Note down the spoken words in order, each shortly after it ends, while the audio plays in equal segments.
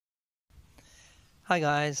Hi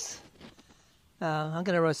guys, I'm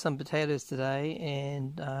going to roast some potatoes today,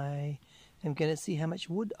 and I am going to see how much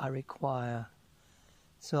wood I require.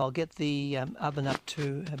 So I'll get the oven up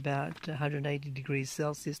to about 180 degrees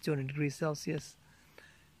Celsius, 200 degrees Celsius,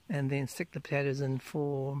 and then stick the potatoes in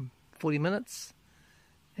for 40 minutes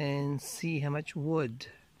and see how much wood.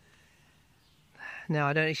 Now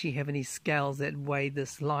I don't actually have any scales that weigh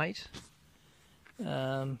this light.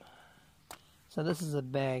 So this is a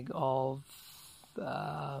bag of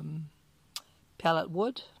pallet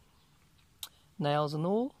wood, nails and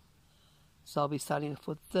all. So I'll be starting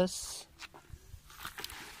with this.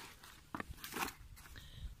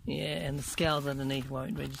 Yeah, and the scales underneath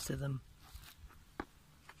won't register them.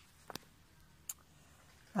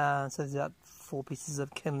 So there's about 4 pieces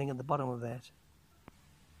of kindling at the bottom of that.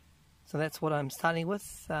 So that's what I'm starting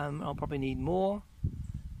with. I'll probably need more,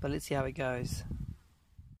 but let's see how it goes.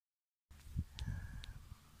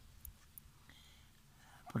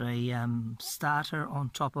 Put a starter on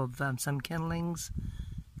top of some kindling,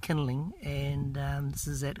 and this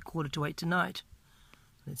is at 7:45 tonight.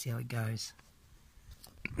 Let's see how it goes.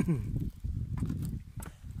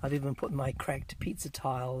 I've even put my cracked pizza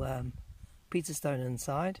tile, pizza stone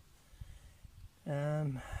inside.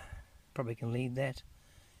 Probably can leave that,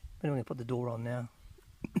 but I'm going to put the door on now.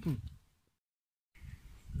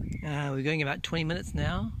 We're going about 20 minutes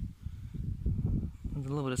now. There's a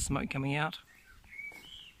little bit of smoke coming out.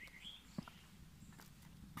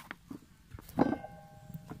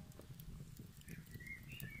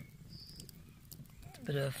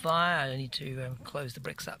 Bit of fire. I need to close the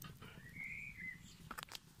bricks up.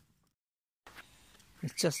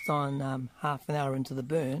 It's just on half an hour into the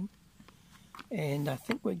burn, and I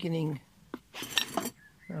think we're getting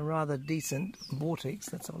a rather decent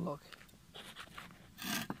vortex. Let's have a look.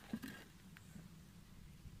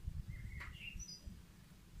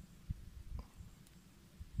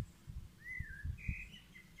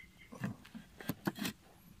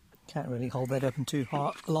 Can't really hold that open too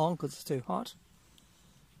long because it's too hot.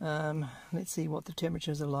 Let's see what the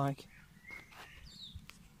temperatures are like.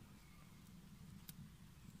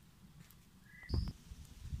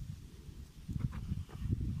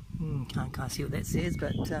 Can't see what that says,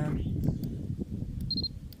 but it's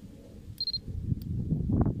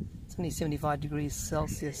only 75 degrees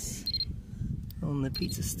Celsius on the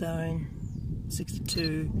pizza stone,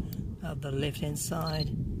 62 of the left hand side,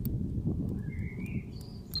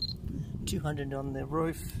 200 on the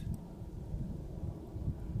roof.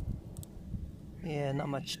 Yeah, not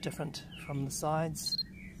much different from the sides.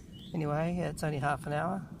 Anyway, it's only half an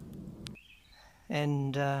hour,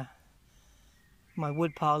 and my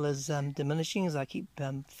wood pile is diminishing as I keep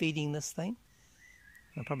feeding this thing.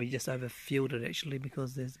 I probably just overfueled it actually,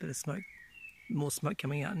 because there's a bit of smoke, more smoke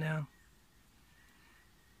coming out now.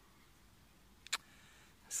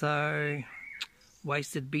 So,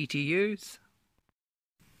 wasted BTUs.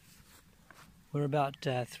 We're about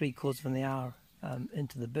 3/4 of an hour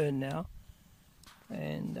into the burn now,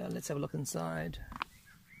 and let's have a look inside.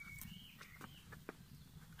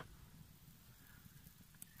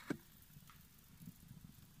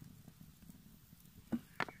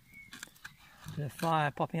 The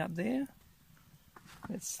fire popping up there.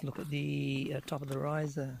 Let's look at the top of the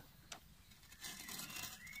riser.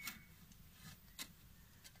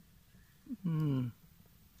 A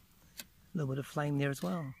little bit of flame there as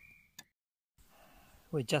well.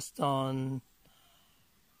 We're just on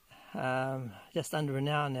just under an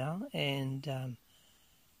hour now, and the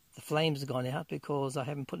flames have gone out because I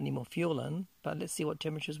haven't put any more fuel in. But let's see what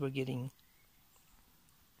temperatures we're getting.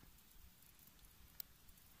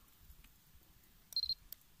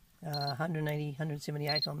 Uh, 180,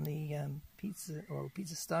 178 on the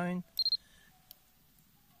pizza stone,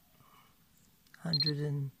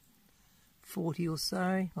 140 or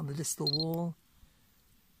so on the distal wall.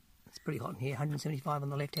 It's pretty hot in here. 175 on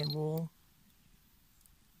the left hand wall,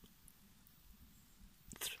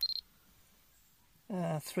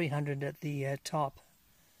 300 at the top.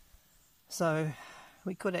 So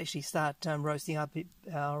we could actually start roasting up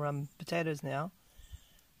our potatoes now.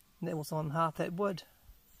 That was on half that wood.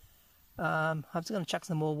 I'm just going to chuck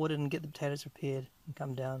some more wood in and get the potatoes prepared and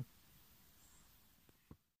come down.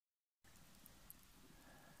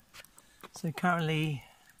 So currently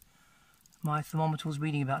my thermometer was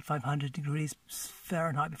reading about 500 degrees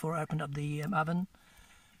Fahrenheit before I opened up the oven,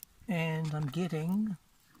 and I'm getting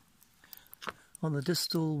on the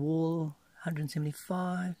distal wall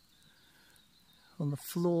 175, on the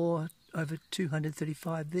floor over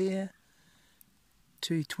 235 there,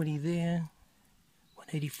 220 there,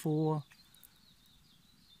 184,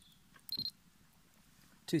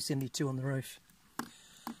 272 on the roof.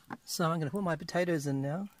 So I'm going to put my potatoes in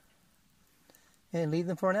now and leave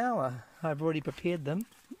them for an hour. I've already prepared them.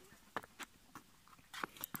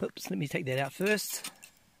 Oops, let me take that out first.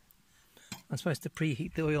 I'm supposed to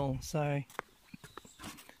preheat the oil, so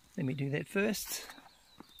let me do that first.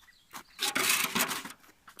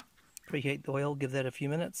 Preheat the oil, give that a few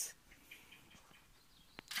minutes.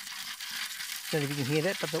 Don't know if you can hear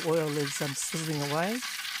that, but the oil is sizzling away.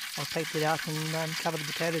 I'll take that out and cover the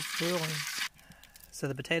potatoes with oil. So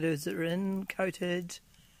the potatoes are in, coated,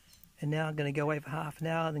 and now I'm going to go away for half an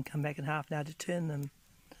hour, then come back in half an hour to turn them.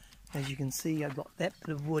 As you can see, I've got that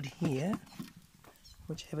bit of wood here,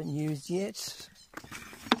 which I haven't used yet,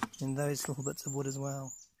 and those little bits of wood as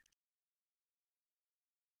well.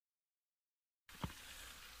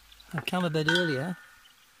 I've come a bit earlier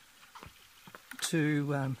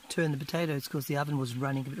to turn the potatoes because the oven was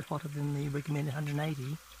running a bit hotter than the recommended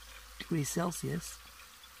 180 degrees Celsius.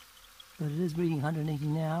 But it is reading 180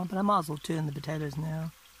 now, but I might as well turn the potatoes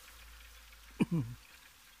now.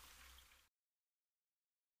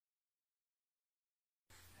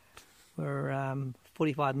 We're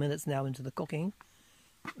 45 minutes now into the cooking.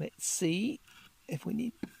 Let's see if we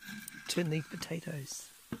need to turn these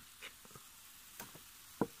potatoes.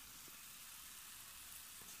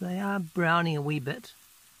 So they are browning a wee bit.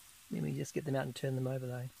 Let me just get them out and turn them over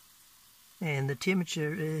though. And the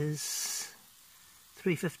temperature is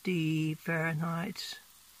 350 Fahrenheit,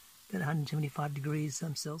 about 175 degrees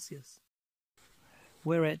Celsius.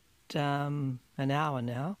 We're at an hour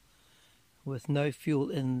now with no fuel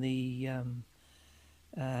in the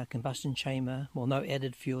combustion chamber, well, no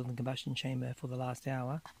added fuel in the combustion chamber for the last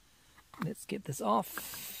hour. Let's get this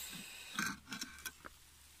off.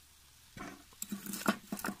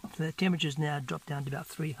 So the temperature's now dropped down to about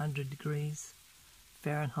 300 degrees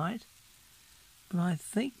Fahrenheit. But I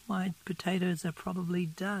think my potatoes are probably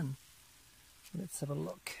done. Let's have a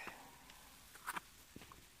look.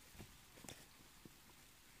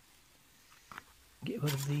 Get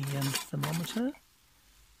rid of the thermometer.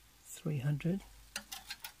 300.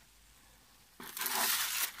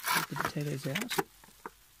 Take the potatoes out.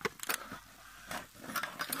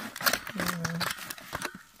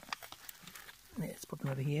 Let's put them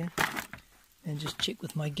over here and just check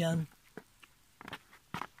with my gun.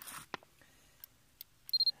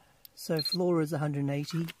 So floor is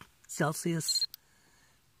 180 Celsius,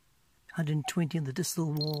 120 on the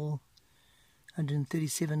distal wall,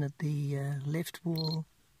 137 at the left wall,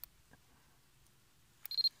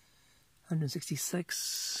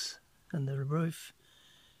 166 on the roof,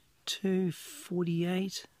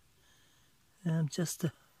 248 just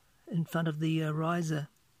in front of the riser.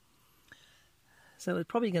 So it's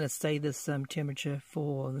probably going to stay this temperature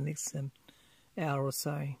for the next hour or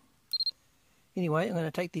so. Anyway, I'm going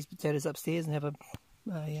to take these potatoes upstairs and have a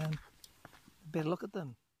better look at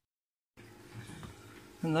them.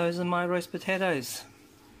 And those are my roast potatoes.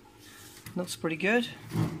 Looks pretty good.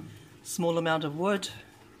 Small amount of wood.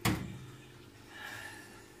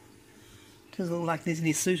 Doesn't look like there's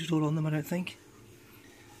any soot at all on them, I don't think.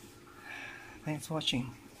 Thanks for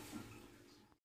watching.